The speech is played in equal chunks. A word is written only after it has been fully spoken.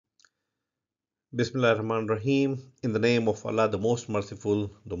Bismillah Rahman Rahim, in the name of Allah, the most merciful,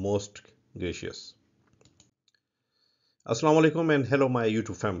 the most gracious. Assalamu alaikum and hello, my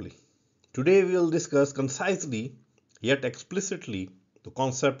YouTube family. Today we will discuss concisely yet explicitly the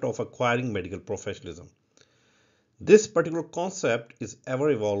concept of acquiring medical professionalism. This particular concept is ever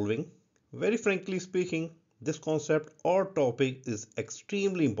evolving. Very frankly speaking, this concept or topic is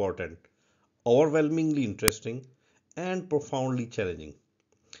extremely important, overwhelmingly interesting, and profoundly challenging.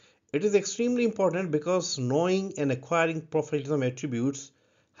 It is extremely important because knowing and acquiring professionalism attributes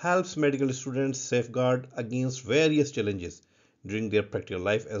helps medical students safeguard against various challenges during their practical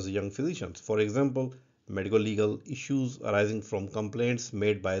life as young physicians. For example, medical legal issues arising from complaints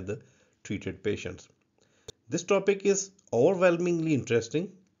made by the treated patients. This topic is overwhelmingly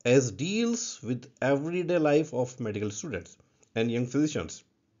interesting as deals with everyday life of medical students and young physicians.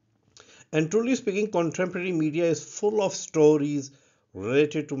 And truly speaking, contemporary media is full of stories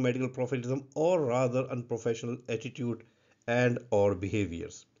related to medical professionalism or rather unprofessional attitude and or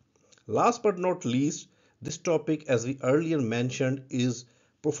behaviors. Last but not least, this topic, as we earlier mentioned, is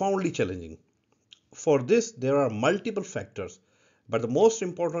profoundly challenging. For this, there are multiple factors, but the most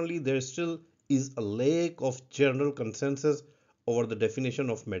importantly, there still is a lack of general consensus over the definition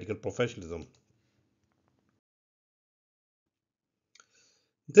of medical professionalism.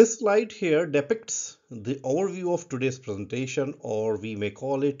 This slide here depicts the overview of today's presentation, or we may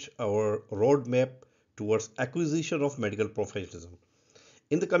call it our roadmap towards acquisition of medical professionalism.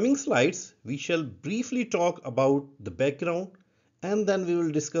 In the coming slides, we shall briefly talk about the background and then we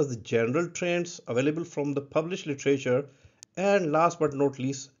will discuss the general trends available from the published literature, and last but not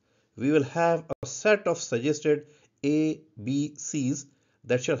least, we will have a set of suggested ABCs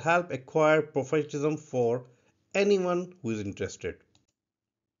that shall help acquire professionalism for anyone who is interested.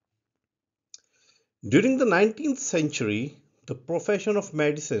 During the 19th century, the profession of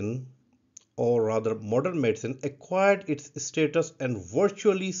medicine, or rather modern medicine, acquired its status and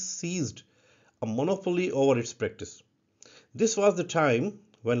virtually seized a monopoly over its practice. This was the time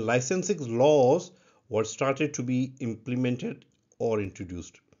when licensing laws were started to be implemented or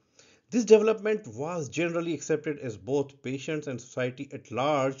introduced. This development was generally accepted as both patients and society at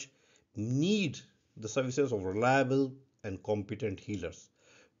large need the services of reliable and competent healers.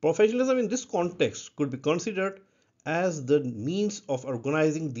 Professionalism in this context could be considered as the means of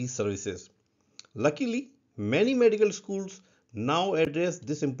organizing these services. Luckily, many medical schools now address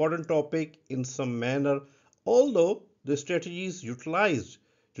this important topic in some manner, although the strategies utilized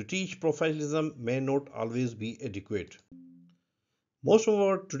to teach professionalism may not always be adequate. Most of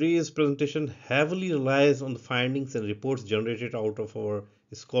our today's presentation heavily relies on the findings and reports generated out of our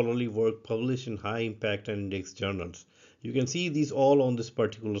scholarly work published in high impact and index journals. You can see these all on this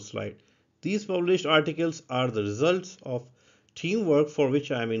particular slide. These published articles are the results of teamwork for which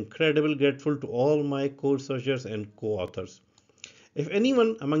I am incredibly grateful to all my co-researchers and co-authors. If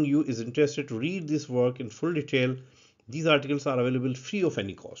anyone among you is interested to read this work in full detail, these articles are available free of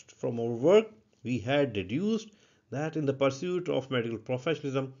any cost. From our work, we had deduced that in the pursuit of medical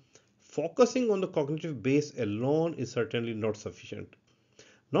professionalism, focusing on the cognitive base alone is certainly not sufficient.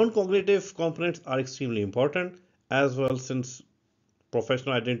 Non-cognitive components are extremely important as well, since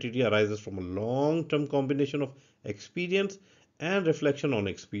professional identity arises from a long-term combination of experience and reflection on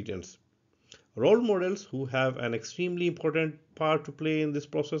experience. Role models who have an extremely important part to play in this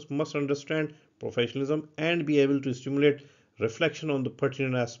process must understand professionalism and be able to stimulate reflection on the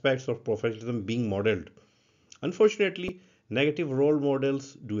pertinent aspects of professionalism being modeled. Unfortunately, negative role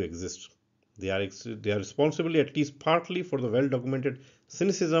models do exist. They are responsible at least partly for the well documented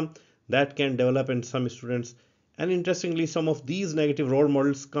cynicism that can develop in some students, and interestingly, some of these negative role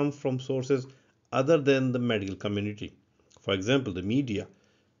models come from sources other than the medical community. For example, the media.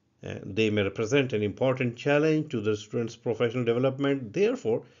 They may represent an important challenge to the students' professional development.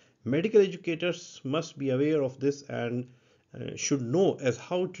 Therefore, medical educators must be aware of this and should know as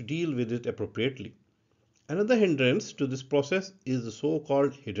how to deal with it appropriately. Another hindrance to this process is the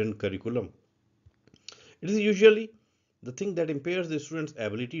so-called hidden curriculum. It is usually the thing that impairs the students'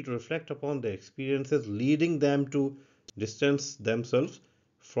 ability to reflect upon their experiences, leading them to distance themselves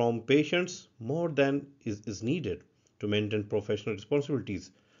from patients more than is needed to maintain professional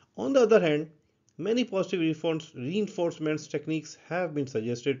responsibilities. On the other hand, many positive reinforcement techniques have been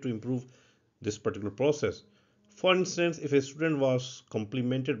suggested to improve this particular process. For instance, if a student was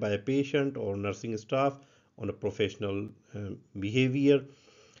complimented by a patient or nursing staff on a professional behavior,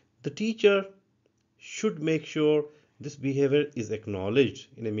 the teacher should make sure this behavior is acknowledged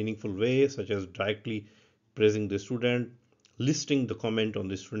in a meaningful way, such as directly praising the student, listing the comment on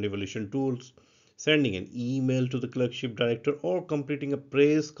the student evaluation tools, sending an email to the clerkship director, or completing a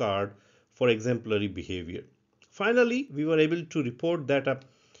praise card for exemplary behavior. Finally, we were able to report that a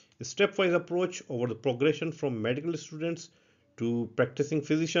stepwise approach over the progression from medical students to practicing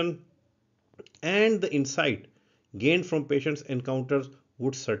physician and the insight gained from patients' encounters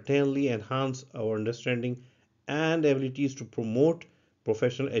would certainly enhance our understanding and abilities to promote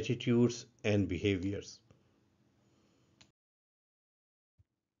professional attitudes and behaviors.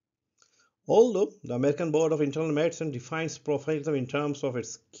 Although the American Board of Internal Medicine defines professionalism in terms of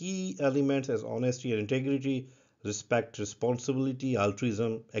its key elements as honesty and integrity, respect, responsibility,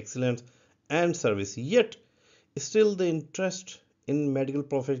 altruism, excellence, and service, yet still the interest in medical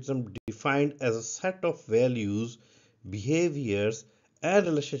professionalism defined as a set of values, behaviors, and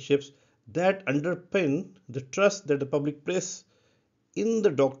relationships that underpin the trust that the public places in the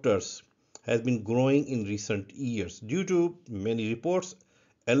doctors has been growing in recent years due to many reports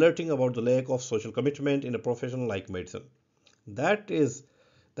alerting about the lack of social commitment in a profession like medicine. That is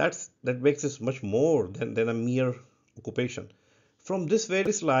that makes this much more than a mere occupation. From this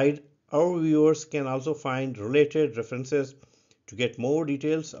very slide, our viewers can also find related references to get more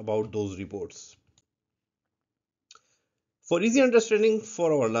details about those reports. For easy understanding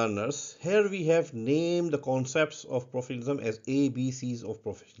for our learners, here we have named the concepts of professionalism as ABCs of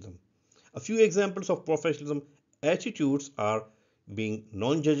professionalism. A few examples of professionalism attitudes are being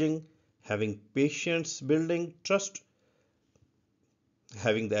non judging, having patience, building trust,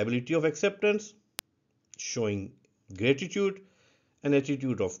 having the ability of acceptance, showing gratitude. An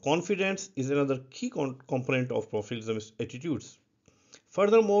attitude of confidence is another key component of professionalism attitudes.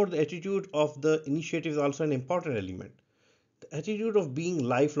 Furthermore, the attitude of the initiative is also an important element. The attitude of being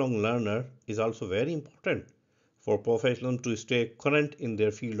lifelong learner is also very important for professionals to stay current in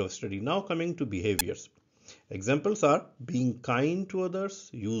their field of study. Now coming to behaviors. Examples are being kind to others,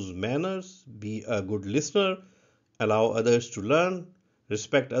 use manners, be a good listener, allow others to learn,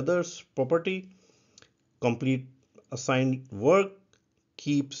 respect others' property, complete assigned work,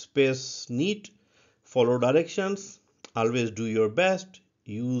 keep space neat, follow directions, always do your best,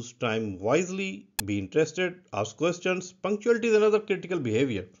 use time wisely, be interested, ask questions. Punctuality is another critical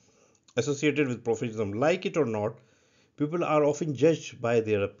behavior associated with professionalism. Like it or not, people are often judged by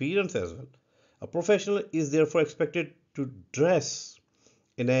their appearance as well. A professional is therefore expected to dress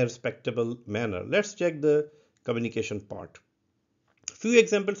in a respectable manner. Let's check the communication part. Few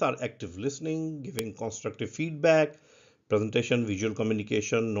examples are active listening, giving constructive feedback, presentation, visual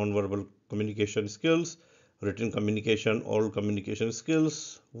communication, non-verbal communication skills, written communication, oral communication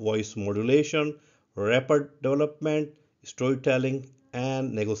skills, voice modulation, rapid development, storytelling,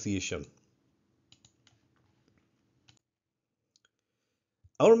 and negotiation.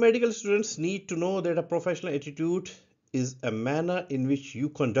 Our medical students need to know that a professional attitude is a manner in which you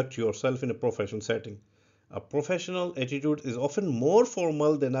conduct yourself in a professional setting. A professional attitude is often more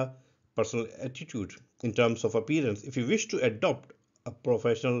formal than a personal attitude in terms of appearance. If you wish to adopt a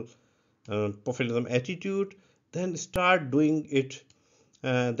professionalism attitude, then start doing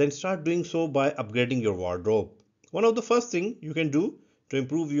so by upgrading your wardrobe. One of the first thing you can do to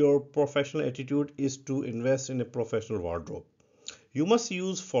improve your professional attitude is to invest in a professional wardrobe. You must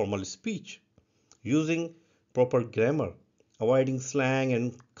use formal speech, using proper grammar, avoiding slang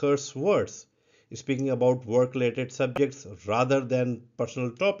and curse words, speaking about work related subjects rather than personal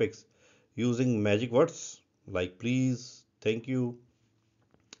topics, using magic words like please, thank you,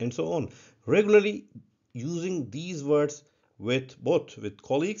 and so on. Regularly using these words with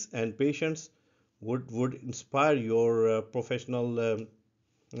colleagues and patients would inspire your professional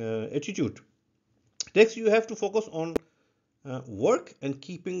attitude. Next, you have to focus on work and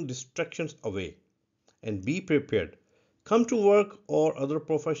keeping distractions away and be prepared. Come to work or other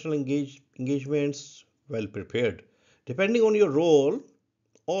professional engagements well prepared. Depending on your role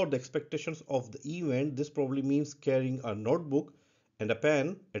or the expectations of the event, this probably means carrying a notebook and a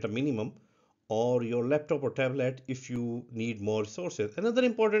pen at a minimum, or your laptop or tablet if you need more resources. Another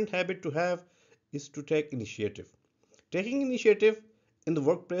important habit to have is to take initiative. Taking initiative in the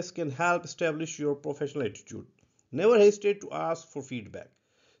workplace can help establish your professional attitude. Never hesitate to ask for feedback.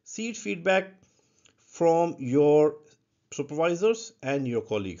 Seek feedback from your supervisors and your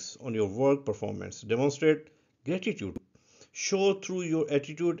colleagues on your work performance. Demonstrate gratitude. Show through your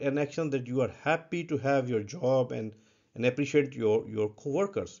attitude and action that you are happy to have your job and appreciate your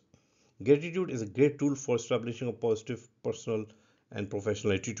co-workers. Gratitude is a great tool for establishing a positive personal and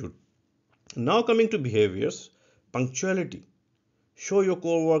professional attitude. Now coming to behaviors, punctuality. Show your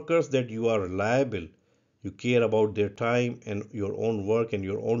co-workers that you are reliable, you care about their time and your own work and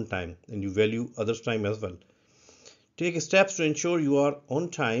your own time, and you value others' time as well. Take steps to ensure you are on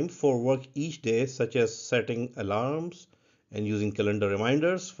time for work each day, such as setting alarms, and using calendar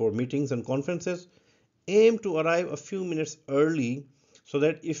reminders for meetings and conferences. Aim to arrive a few minutes early so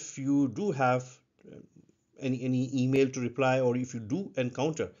that if you do have any email to reply, or if you do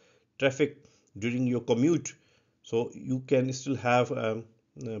encounter traffic during your commute, so you can still have a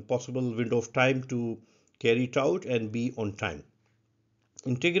possible window of time to carry it out and be on time.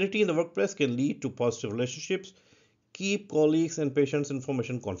 Integrity in the workplace can lead to positive relationships. Keep colleagues and patients'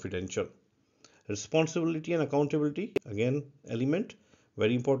 information confidential. Responsibility and accountability, again, element,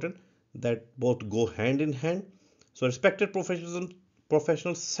 very important, that both go hand in hand. So respected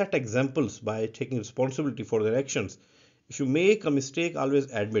professionals set examples by taking responsibility for their actions. If you make a mistake,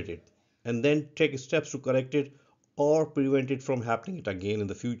 always admit it and then take steps to correct it or prevent it from happening it again in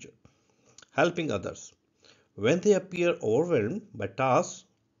the future. Helping others when they appear overwhelmed by tasks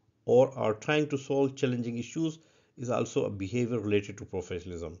or are trying to solve challenging issues is also a behavior related to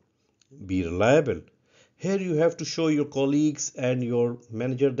professionalism. Be reliable. Here you have to show your colleagues and your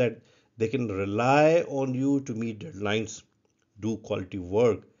manager that they can rely on you to meet deadlines, do quality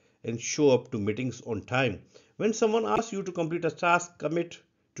work, and show up to meetings on time. When someone asks you to complete a task, commit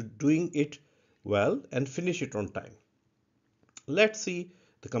to doing it well and finish it on time. Let's see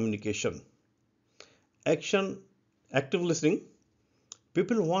the communication. Action, active listening.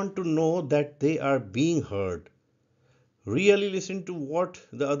 People want to know that they are being heard. Really listen to what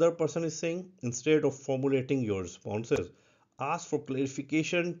the other person is saying instead of formulating your responses. Ask for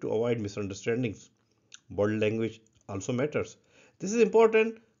clarification to avoid misunderstandings. Body language also matters. This is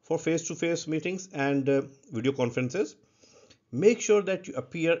important for face to face meetings and video conferences. Make sure that you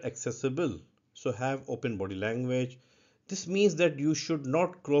appear accessible. So, have open body language. This means that you should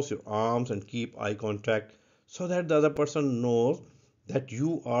not cross your arms and keep eye contact so that the other person knows that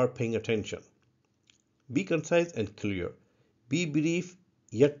you are paying attention. Be concise and clear. Be brief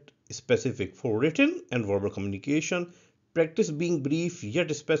yet specific. For written and verbal communication, practice being brief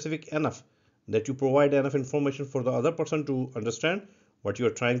yet specific enough that you provide enough information for the other person to understand what you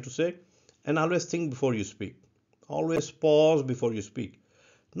are trying to say. And always think before you speak. Always pause before you speak.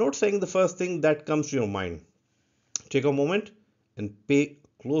 Not saying the first thing that comes to your mind. Take a moment and pay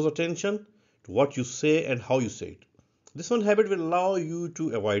close attention to what you say and how you say it. This one habit will allow you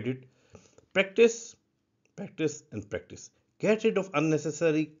to avoid it. Practice, practice, and practice. Get rid of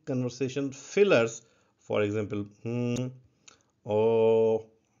unnecessary conversation fillers, for example, oh,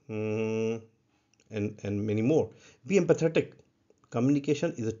 and many more. Be empathetic.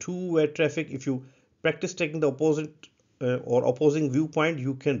 Communication is a two-way traffic. If you practice taking the opposite or opposing viewpoint,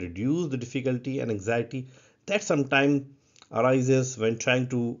 you can reduce the difficulty and anxiety that sometimes arises when trying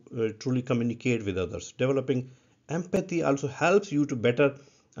to truly communicate with others. Developing empathy also helps you to better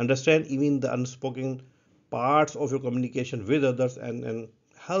understand even the unspoken parts of your communication with others and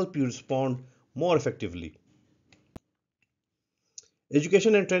help you respond more effectively.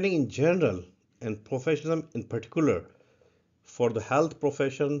 Education and training in general and professionalism in particular for the health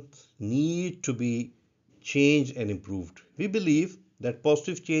professions need to be changed and improved. We believe that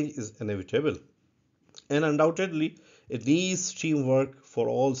positive change is inevitable and undoubtedly it needs teamwork for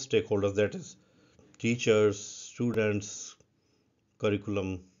all stakeholders, that is teachers, students,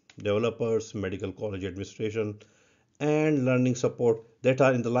 curriculum developers, medical college administration, and learning support that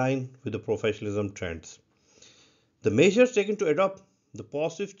are in the line with the professionalism trends. The measures taken to adopt the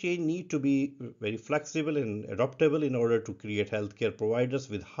positive change need to be very flexible and adaptable in order to create healthcare providers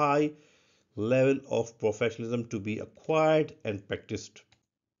with high level of professionalism to be acquired and practiced.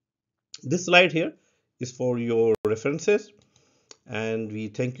 This slide here is for your references, and we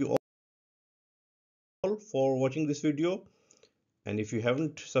thank you all for watching this video. And if you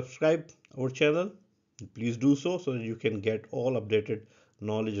haven't subscribed our channel, please do so so that you can get all updated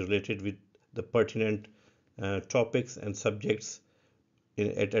knowledge related with the pertinent topics and subjects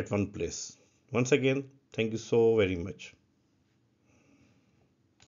at one place. Once again, thank you so very much.